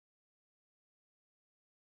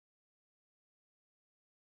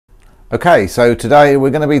Okay, so today we're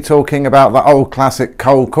going to be talking about the old classic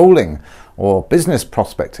cold calling or business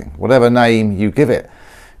prospecting, whatever name you give it.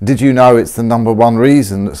 Did you know it's the #1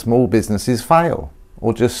 reason that small businesses fail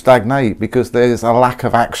or just stagnate? Because there's a lack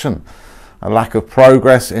of action, a lack of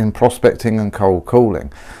progress in prospecting and cold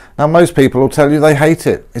calling. Now, most people will tell you they hate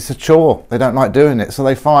it. It's a chore. They don't like doing it. So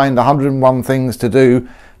they find 101 things to do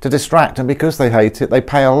to distract. And because they hate it, they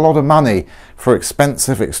pay a lot of money for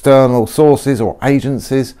expensive external sources or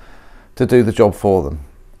agencies to do the job for them,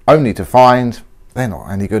 only to find they're not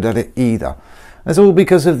any good at it either. It's all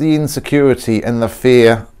because of the insecurity and the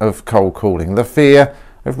fear of cold calling, the fear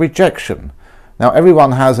of rejection. Now,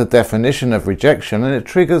 everyone has a definition of rejection and it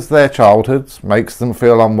triggers their childhoods, makes them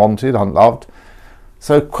feel unwanted, unloved.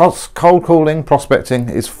 So cold calling, prospecting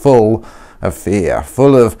is full of fear,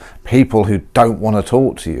 full of people who don't want to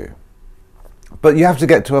talk to you. But you have to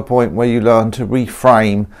get to a point where you learn to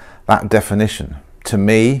reframe that definition. To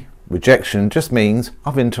me, rejection just means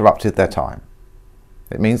I've interrupted their time.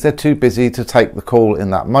 It means they're too busy to take the call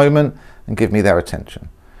in that moment and give me their attention.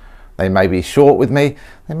 They may be short with me,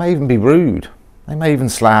 they may even be rude, they may even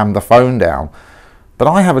slam the phone down, but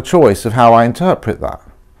I have a choice of how I interpret that.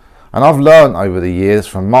 And I've learned over the years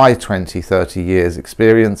from my 20-30 years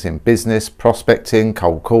experience in business, prospecting,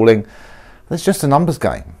 cold calling, there's just a numbers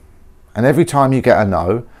game. And every time you get a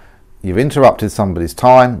no, you've interrupted somebody's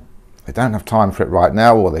time. They don't have time for it right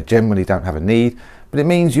now, or they generally don't have a need, but it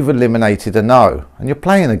means you've eliminated a no. And you're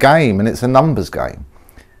playing a game, and it's a numbers game.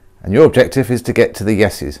 And your objective is to get to the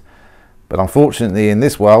yeses. But unfortunately in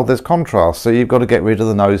this world there's contrast, so you've got to get rid of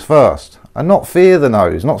the no's first. And not fear the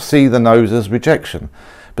no's, not see the no's as rejection,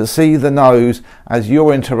 but see the no's as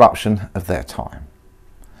your interruption of their time.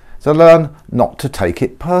 So learn not to take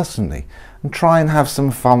it personally and try and have some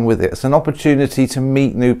fun with it. It's an opportunity to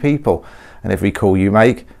meet new people, and every call you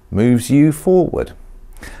make moves you forward.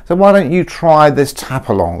 So why don't you try this tap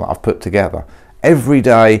along that I've put together every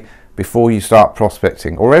day before you start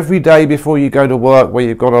prospecting, or every day before you go to work where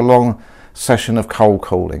you've got a long session of cold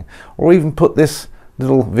calling, or even put this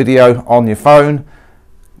little video on your phone,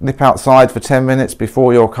 nip outside for 10 minutes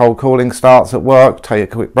before your cold calling starts at work, take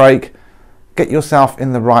a quick break, get yourself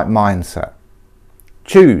in the right mindset.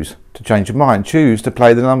 Choose to change your mind, choose to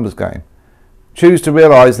play the numbers game. Choose to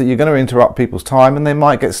realise that you're going to interrupt people's time and they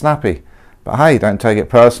might get snappy. But hey, don't take it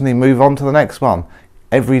personally, move on to the next one.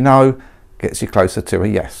 Every no gets you closer to a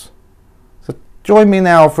yes. So join me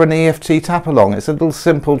now for an EFT tap along. It's a little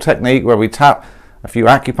simple technique where we tap a few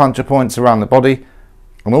acupuncture points around the body,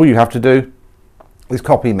 and all you have to do is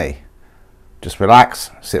copy me. Just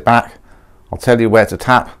relax, sit back. I'll tell you where to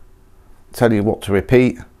tap, tell you what to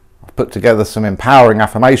repeat. I've put together some empowering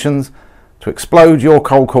affirmations to explode your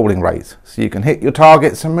cold calling rate so you can hit your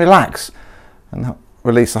targets and relax and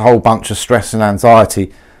release a whole bunch of stress and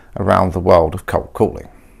anxiety around the world of cold calling.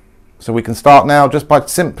 So we can start now just by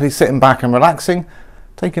simply sitting back and relaxing,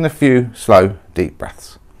 taking a few slow, deep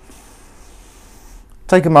breaths.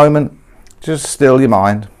 Take a moment, just still your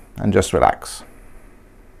mind and just relax.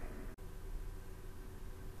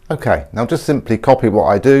 Okay, now just simply copy what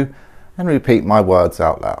I do and repeat my words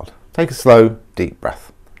out loud. Take a slow, deep breath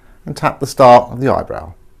and tap the start of the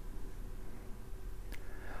eyebrow.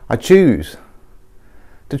 I choose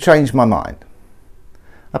to change my mind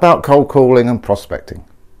about cold calling and prospecting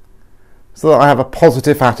so that I have a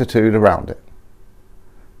positive attitude around it.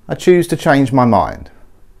 I choose to change my mind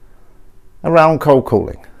around cold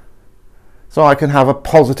calling so I can have a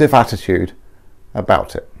positive attitude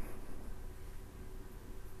about it.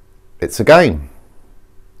 It's a game,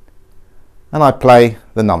 and I play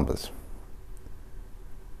the numbers.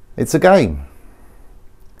 It's a game,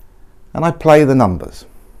 and I play the numbers.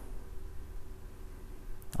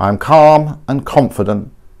 I am calm and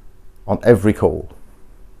confident on every call.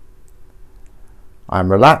 I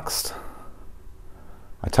am relaxed.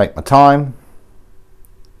 I take my time.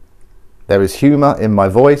 There is humour in my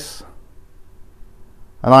voice,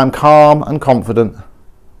 and I am calm and confident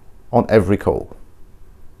on every call.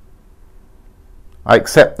 I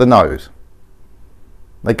accept the no's.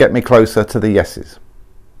 They get me closer to the yeses.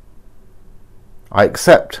 I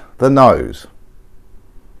accept the no's.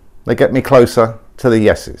 They get me closer to the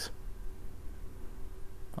yeses.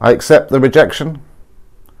 I accept the rejection.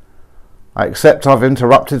 I accept I've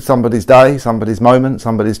interrupted somebody's day, somebody's moment,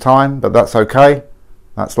 somebody's time, but that's okay.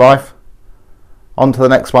 That's life. On to the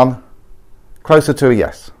next one. Closer to a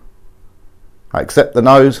yes. I accept the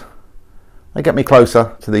no's. They get me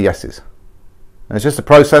closer to the yeses. And it's just a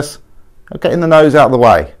process of getting the no's out of the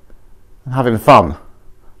way and having fun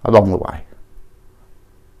along the way.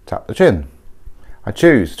 Tap the chin. I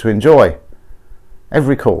choose to enjoy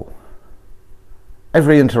every call,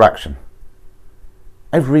 Every interaction,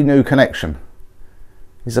 every new connection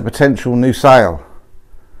is a potential new sale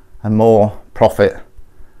and more profit,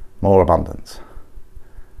 more abundance.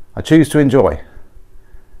 I choose to enjoy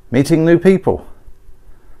meeting new people,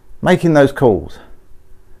 making those calls,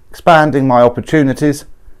 expanding my opportunities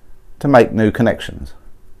to make new connections,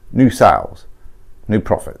 new sales, new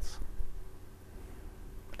profits.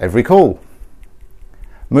 Every call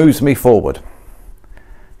moves me forward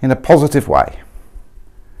in a positive way.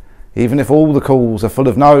 Even if all the calls are full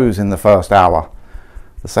of no's in the first hour,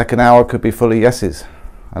 the second hour could be full of yeses,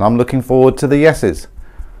 and I'm looking forward to the yeses.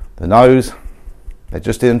 The no's, they're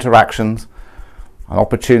just interactions, an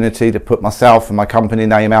opportunity to put myself and my company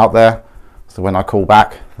name out there, so when I call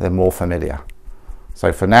back, they're more familiar.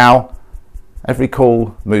 So for now, every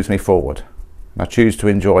call moves me forward, and I choose to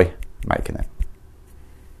enjoy making it.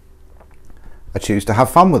 I choose to have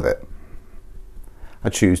fun with it. I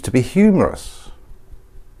choose to be humorous.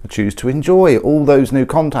 I choose to enjoy all those new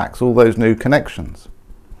contacts, all those new connections.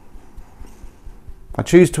 I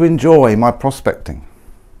choose to enjoy my prospecting.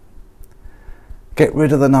 Get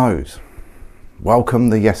rid of the no's. Welcome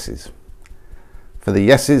the yeses. For the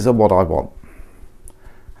yeses are what I want.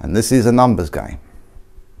 And this is a numbers game.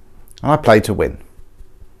 And I play to win.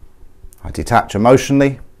 I detach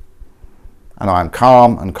emotionally, and I am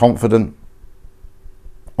calm and confident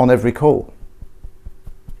on every call.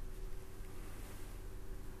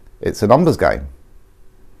 It's a numbers game,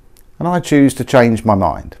 and I choose to change my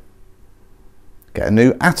mind, get a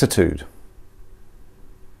new attitude,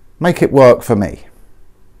 make it work for me.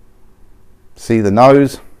 See the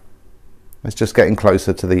no's, it's just getting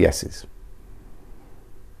closer to the yeses.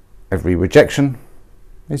 Every rejection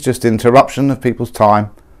is just interruption of people's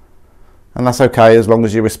time, and that's okay as long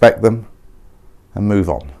as you respect them and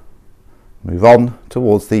move on. Move on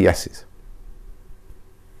towards the yeses.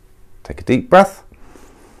 Take a deep breath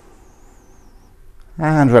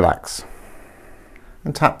and relax,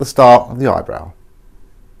 and tap the start of the eyebrow.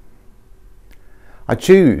 I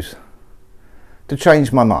choose to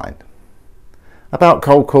change my mind about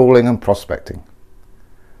cold calling and prospecting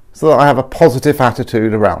so that I have a positive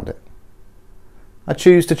attitude around it. I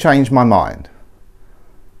choose to change my mind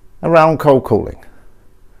around cold calling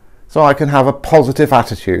so I can have a positive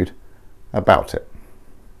attitude about it.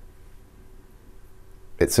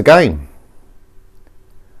 It's a game,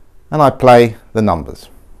 and I play the numbers.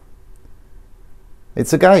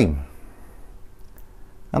 It's a game,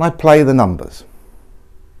 and I play the numbers.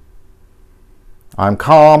 I'm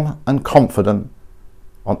calm and confident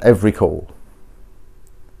on every call.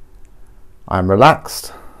 I'm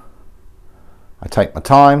relaxed. I take my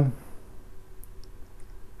time.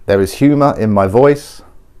 There is humour in my voice,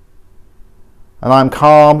 and I'm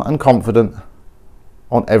calm and confident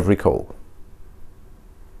on every call.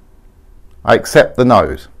 I accept the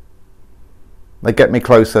no's. They get me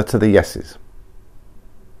closer to the yeses.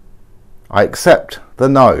 I accept the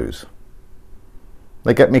no's.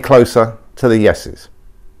 They get me closer to the yeses.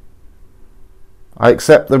 I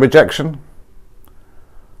accept the rejection.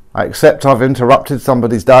 I accept I've interrupted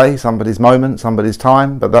somebody's day, somebody's moment, somebody's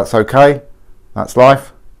time, but that's okay. That's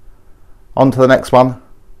life. On to the next one.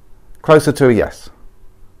 Closer to a yes.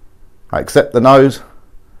 I accept the no's.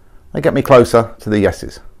 They get me closer to the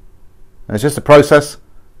yeses. And it's just a process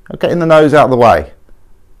of getting the no's out of the way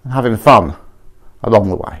and having fun along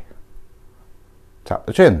the way. Tap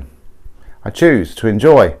the chin. I choose to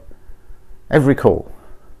enjoy every call,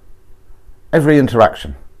 every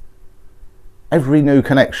interaction, every new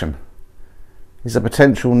connection is a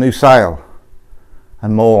potential new sale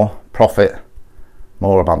and more profit,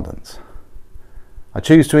 more abundance. I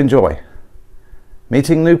choose to enjoy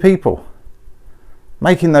meeting new people,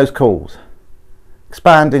 making those calls,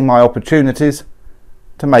 expanding my opportunities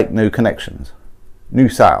to make new connections, new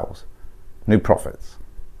sales, new profits.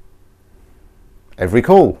 Every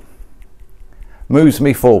call moves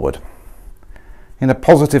me forward in a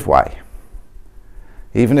positive way.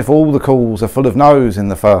 Even if all the calls are full of no's in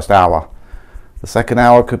the first hour, the second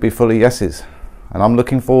hour could be full of yeses, and I'm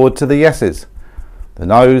looking forward to the yeses. The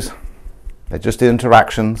no's, they're just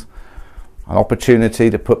interactions, an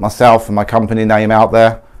opportunity to put myself and my company name out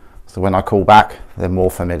there, so when I call back, they're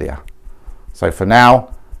more familiar. So for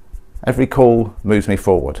now, every call moves me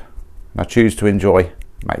forward, and I choose to enjoy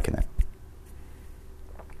making it.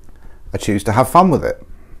 I choose to have fun with it.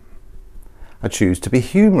 I choose to be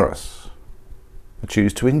humorous. I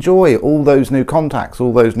choose to enjoy all those new contacts,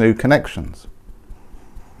 all those new connections.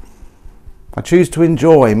 I choose to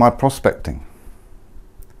enjoy my prospecting.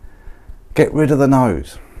 Get rid of the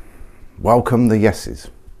no's. Welcome the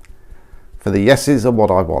yeses. For the yeses are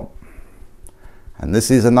what I want. And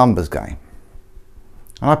this is a numbers game.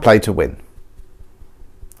 and I play to win.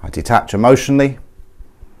 I detach emotionally,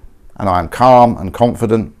 and I am calm and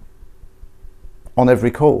confident on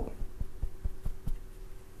every call.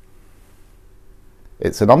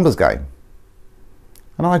 It's a numbers game,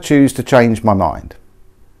 and I choose to change my mind,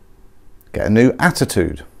 get a new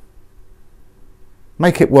attitude,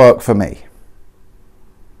 make it work for me.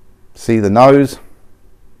 See the no's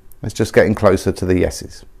as just getting closer to the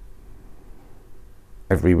yeses.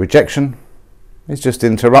 Every rejection is just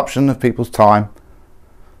interruption of people's time,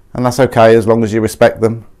 and that's okay as long as you respect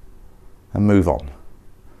them and move on.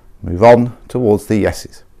 Move on towards the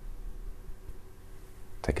yeses.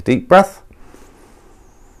 Take a deep breath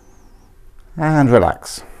and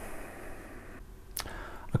relax.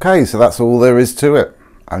 Okay, so that's all there is to it.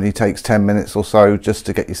 Only takes 10 minutes or so just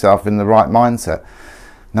to get yourself in the right mindset.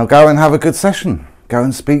 Now go and have a good session. Go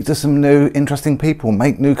and speak to some new interesting people,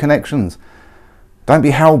 make new connections. Don't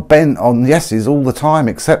be hell-bent on yeses all the time,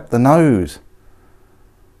 accept the no's.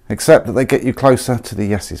 Accept that they get you closer to the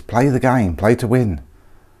yeses. Play the game, play to win.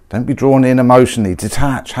 Don't be drawn in emotionally,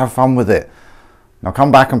 detach, have fun with it. Now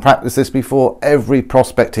come back and practice this before every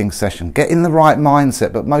prospecting session. Get in the right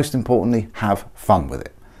mindset, but most importantly, have fun with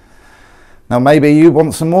it. Now maybe you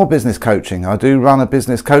want some more business coaching. I do run a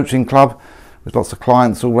business coaching club with lots of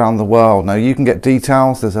clients all around the world. Now you can get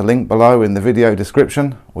details, there's a link below in the video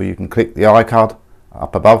description, or you can click the icon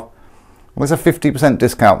up above. There's a 50%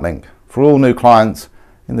 discount link for all new clients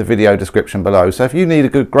in the video description below. So if you need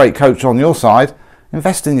a great coach on your side,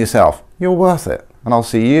 invest in yourself. You're worth it. And I'll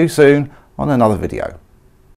see you soon on another video.